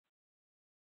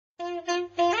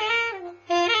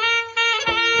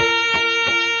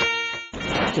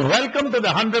Welcome to the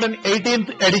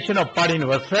 118th edition of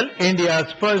PodUniversal,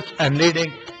 India's first and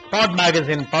leading pod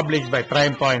magazine published by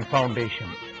Prime Point Foundation.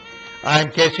 I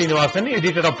am K. Srinivasan,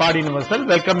 editor of PodUniversal,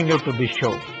 welcoming you to this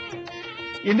show.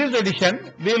 In this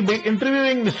edition, we will be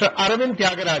interviewing Mr. Arvind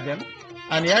Thiagarajan,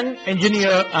 a young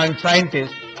engineer and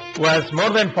scientist who has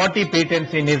more than 40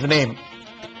 patents in his name.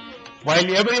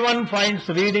 While everyone finds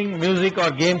reading, music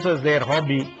or games as their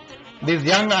hobby, this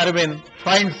young Arvind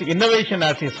finds innovation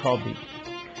as his hobby.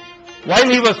 While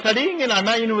he was studying in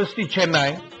Anna University,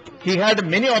 Chennai, he had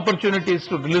many opportunities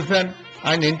to listen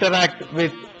and interact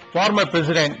with former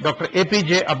President Dr.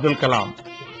 APJ Abdul Kalam.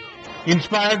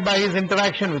 Inspired by his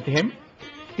interaction with him,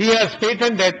 he has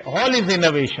patented all his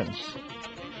innovations.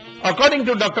 According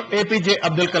to Dr. APJ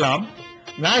Abdul Kalam,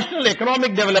 national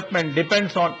economic development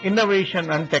depends on innovation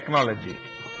and technology.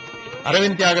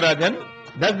 Arvind Thiagarajan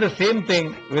does the same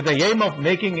thing with the aim of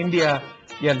making India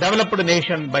a developed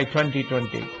nation by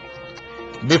 2020.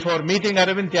 Before meeting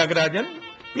Arvind Thiagarajan,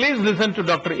 please listen to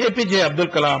Dr. APJ Abdul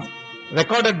Kalam,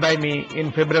 recorded by me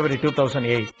in February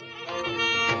 2008.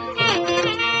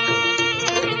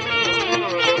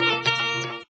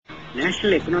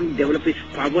 National economic development is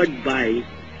powered by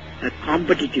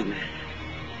competitiveness.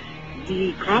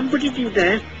 The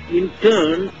competitiveness, in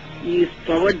turn, is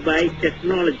powered by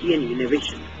technology and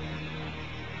innovation.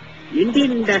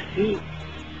 Indian industry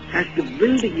has to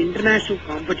build international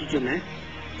competitiveness.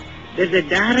 There's a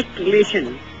direct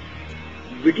relation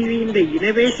between the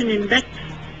innovation index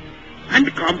and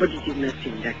competitiveness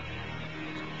index.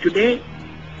 Today,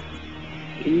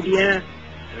 India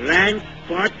ranks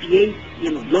 48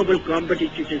 in global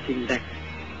competitiveness index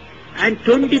and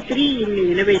 23 in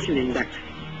the innovation index.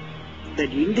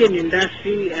 That Indian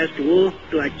industry has to work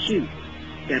to achieve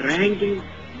the ranking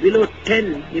below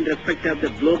 10 in respect of the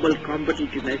global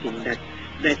competitiveness index.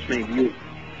 That's my view.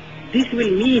 This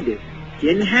will need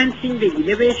enhancing the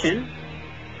innovation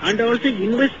and also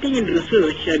investing in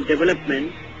research and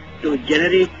development to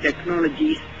generate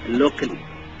technologies locally.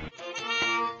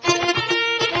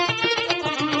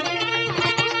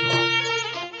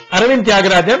 Arvind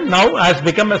Thiagarajan now has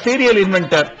become a serial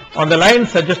inventor on the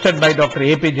lines suggested by Dr.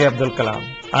 APJ Abdul Kalam.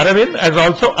 Arvind has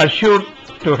also assured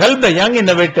to help the young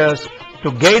innovators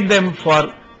to guide them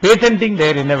for patenting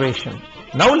their innovation.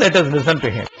 Now let us listen to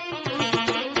him.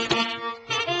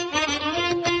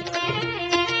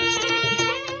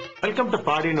 Welcome to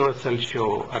PodUniversal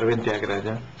show, Arvind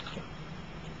Thiagarajan.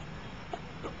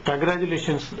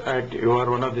 Congratulations that you are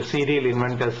one of the serial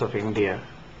inventors of India.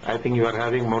 I think you are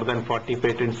having more than 40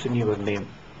 patents in your name.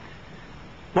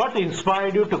 What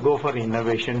inspired you to go for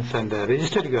innovations and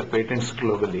register your patents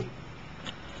globally?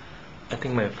 I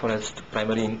think my first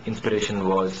primary inspiration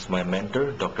was my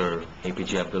mentor, Dr.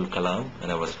 APJ Abdul Kalam,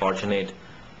 and I was fortunate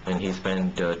when he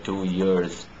spent 2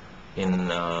 years in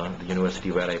the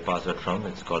university where I passed out from.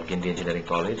 It's called Gindi Engineering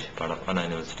College, part of Anna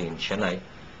University in Chennai.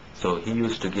 So he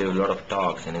used to give a lot of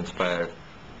talks and inspire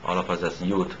all of us as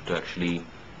youth to actually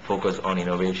focus on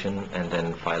innovation and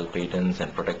then file patents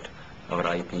and protect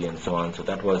our IP and so on. So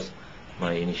that was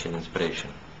my initial inspiration.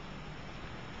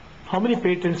 How many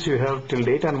patents you have till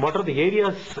date, and what are the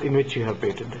areas in which you have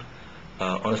patented?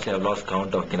 Honestly, I've lost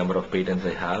count of the number of patents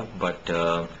I have, but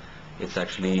it's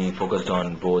actually focused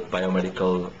on both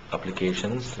biomedical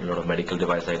applications, a lot of medical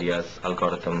device ideas,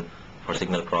 algorithm for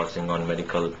signal processing on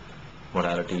medical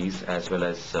modalities, as well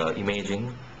as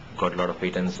imaging. Got a lot of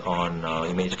patents on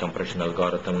image compression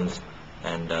algorithms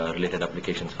and related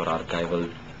applications for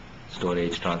archival,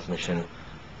 storage, transmission,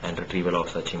 and retrieval of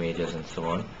such images and so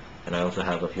on. And I also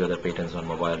have a few other patents on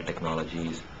mobile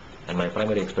technologies, and my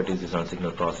primary expertise is on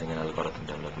signal processing and algorithm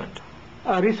development.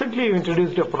 Recently you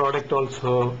introduced a product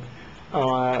also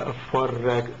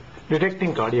for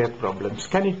detecting cardiac problems.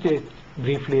 Can you say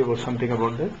briefly about something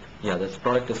about that? Yeah, this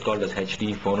product is called as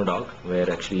HDfonoDoc, where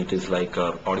actually it is like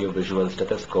an audio-visual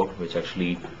stethoscope which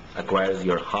actually acquires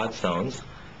your heart sounds,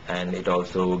 and it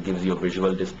also gives you a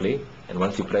visual display. And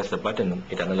once you press the button,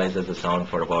 it analyzes the sound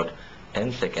for about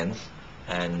 10 seconds,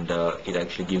 and it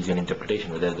actually gives you an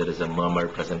interpretation whether there is a murmur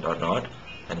present or not.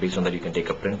 And based on that, you can take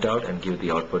a printout and give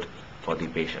the output for the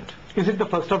patient. Is it the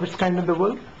first of its kind in the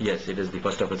world? Yes, it is the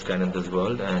first of its kind in this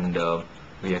world, and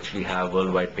we actually have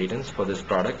worldwide patents for this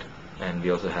product, and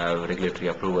we also have regulatory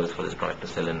approvals for this product to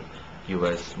sell in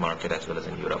US market as well as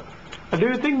in Europe. Do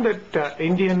you think that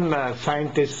Indian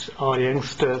scientists or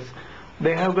youngsters,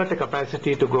 they have got a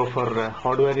capacity to go for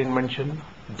hardware invention?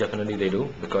 Definitely they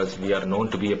do, because we are known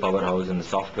to be a powerhouse in the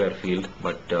software field,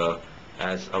 but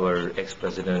as our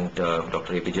ex-president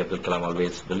Dr. APJ Abdul Kalam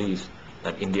always believes,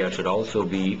 that India should also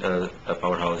be a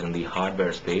powerhouse in the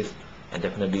hardware space, and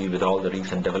definitely with all the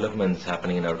recent developments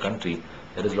happening in our country,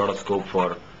 there is a lot of scope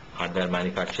for hardware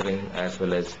manufacturing as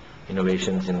well as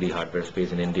innovations in the hardware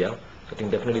space in India. So I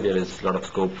think definitely there is a lot of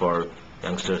scope for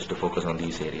youngsters to focus on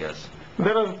these areas.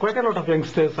 There are quite a lot of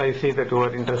youngsters I see that who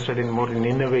are interested in more in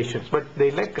innovations, but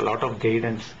they lack a lot of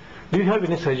guidance. Do you have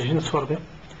any suggestions for them?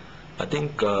 I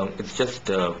think it's just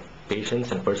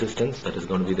patience and persistence that is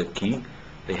going to be the key.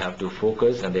 They have to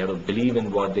focus and they have to believe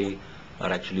in what they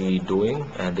are actually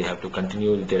doing, and they have to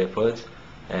continue their efforts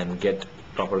and get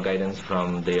proper guidance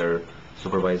from their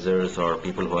supervisors or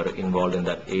people who are involved in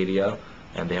that area,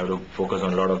 and they have to focus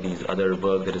on a lot of these other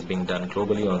work that is being done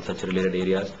globally on such related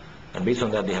areas, and based on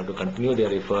that they have to continue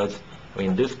their efforts. I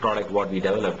mean, this product what we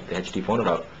developed, the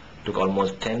HDfonoDoc, took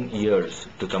almost 10 years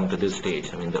to come to this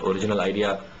stage. I mean, the original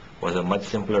idea was a much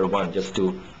simpler one, just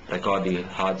to record the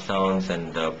hard sounds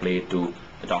and play it to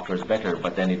the doctors better,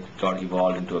 but then it got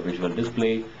evolved into a visual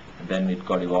display, and then it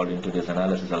got evolved into this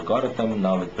analysis algorithm,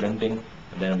 now with printing,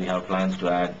 and then we have plans to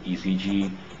add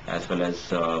ECG as well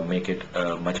as make it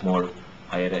a much more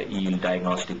higher yield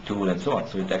diagnostic tool and so on.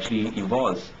 So it actually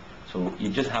evolves. So you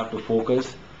just have to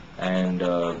focus and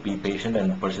be patient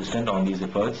and persistent on these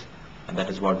efforts, and that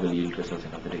is what will yield results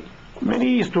in the day.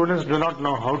 Many students do not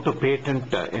know how to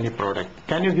patent any product.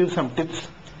 Can you give some tips?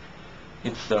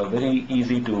 It's very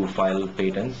easy to file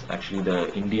patents. Actually,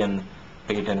 the Indian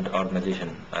Patent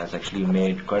Organization has actually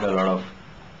made quite a lot of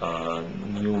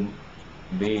new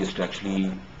ways to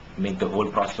actually make the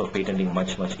whole process of patenting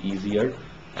much easier.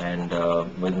 And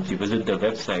once you visit the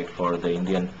website for the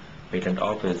Indian Patent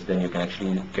Office, then you can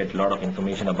actually get a lot of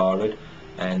information about it.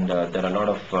 And there are a lot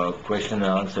of question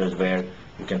and answers where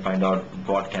you can find out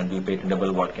what can be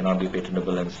patentable, what cannot be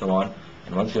patentable, and so on.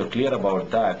 And once you're clear about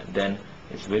that, then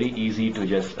it's very easy to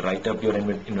just write up your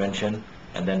invention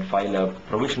and then file a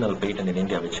provisional patent in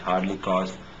India, which hardly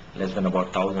costs less than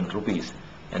about 1,000 rupees.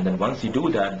 And then once you do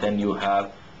that, then you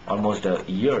have almost a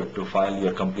year to file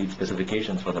your complete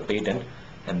specifications for the patent,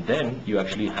 and then you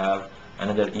actually have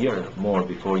another year more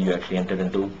before you actually enter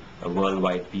into a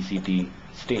worldwide PCT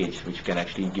stage, which can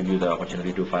actually give you the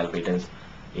opportunity to file patents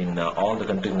in all the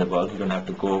countries in the world. You don't have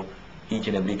to go each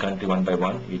and every country one by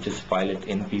one. You just file it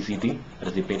in PCT, that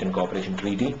is the Patent Cooperation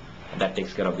Treaty, and that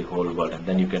takes care of the whole world, and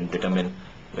then you can determine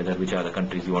which are the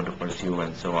countries you want to pursue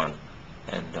and so on.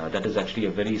 And that is actually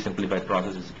a very simplified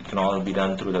process. It can all be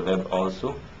done through the web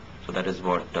also, so that is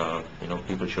what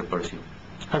people should pursue.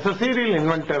 As a serial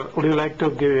inventor, would you like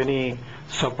to give any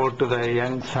support to the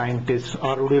young scientists,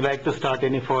 or would you like to start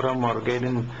any forum or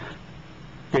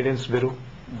guidance bureau?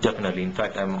 Definitely. In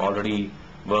fact, I'm already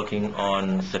working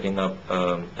on setting up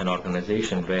an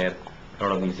organization where a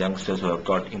lot of these youngsters who have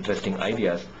got interesting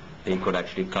ideas, they could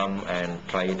actually come and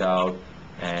try it out,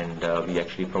 and we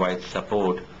actually provide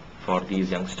support for these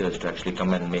youngsters to actually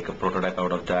come and make a prototype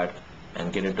out of that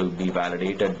and get it to be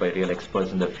validated by real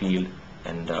experts in the field,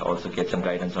 and also get some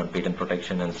guidance on patent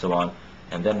protection and so on.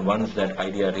 And then once that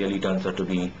idea really turns out to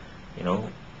be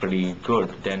pretty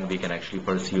good, then we can actually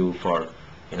pursue for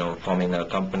forming a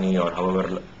company or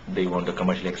however they want to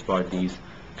commercially exploit these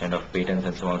kind of patents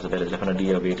and so on. So there is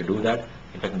definitely a way to do that.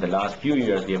 In fact, in the last few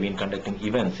years, we have been conducting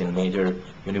events in major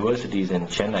universities in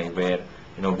Chennai where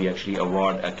we actually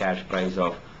award a cash prize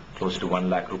of close to 1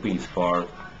 lakh rupees for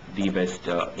the best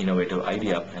innovative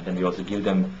idea, and then we also give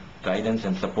them guidance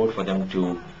and support for them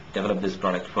to develop this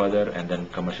product further and then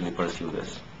commercially pursue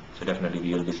this. So definitely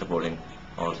we will be supporting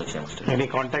all such youngsters. Any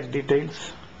contact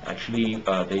details? Actually,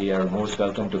 they are most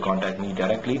welcome to contact me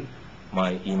directly.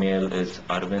 My email is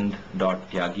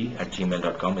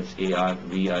arvind.thiagi@gmail.com. It's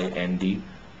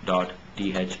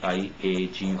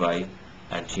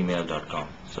arvind.thiagy@gmail.com.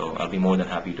 So I'll be more than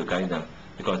happy to guide them,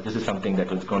 because this is something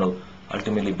that is going to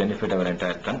ultimately benefit our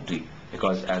entire country,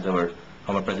 because as our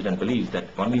former president believes that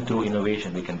only through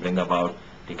innovation we can bring about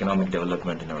economic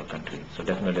development in our country. So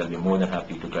definitely I'll be more than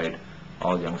happy to guide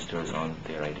all youngsters on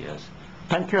their ideas.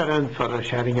 Thank you, Arvind, for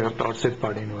sharing your thoughts with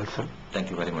PodUniversal. Thank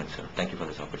you very much, sir. Thank you for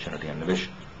this opportunity, and I wish.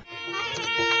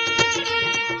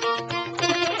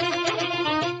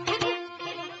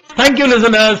 Thank you,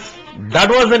 listeners. That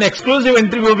was an exclusive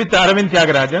interview with Arvind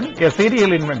Thiagarajan, a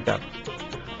serial inventor.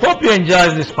 Hope you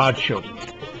enjoyed this part show.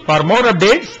 For more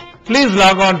updates, please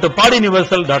log on to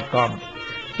PodUniversal.com.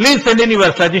 Please send in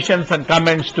your suggestions and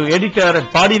comments to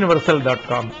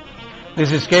editor@PodUniversal.com.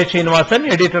 This is K. Srinivasan,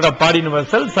 editor of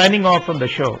PodUniversal, signing off from the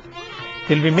show.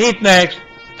 Till we meet next,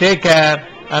 take care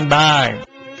and bye.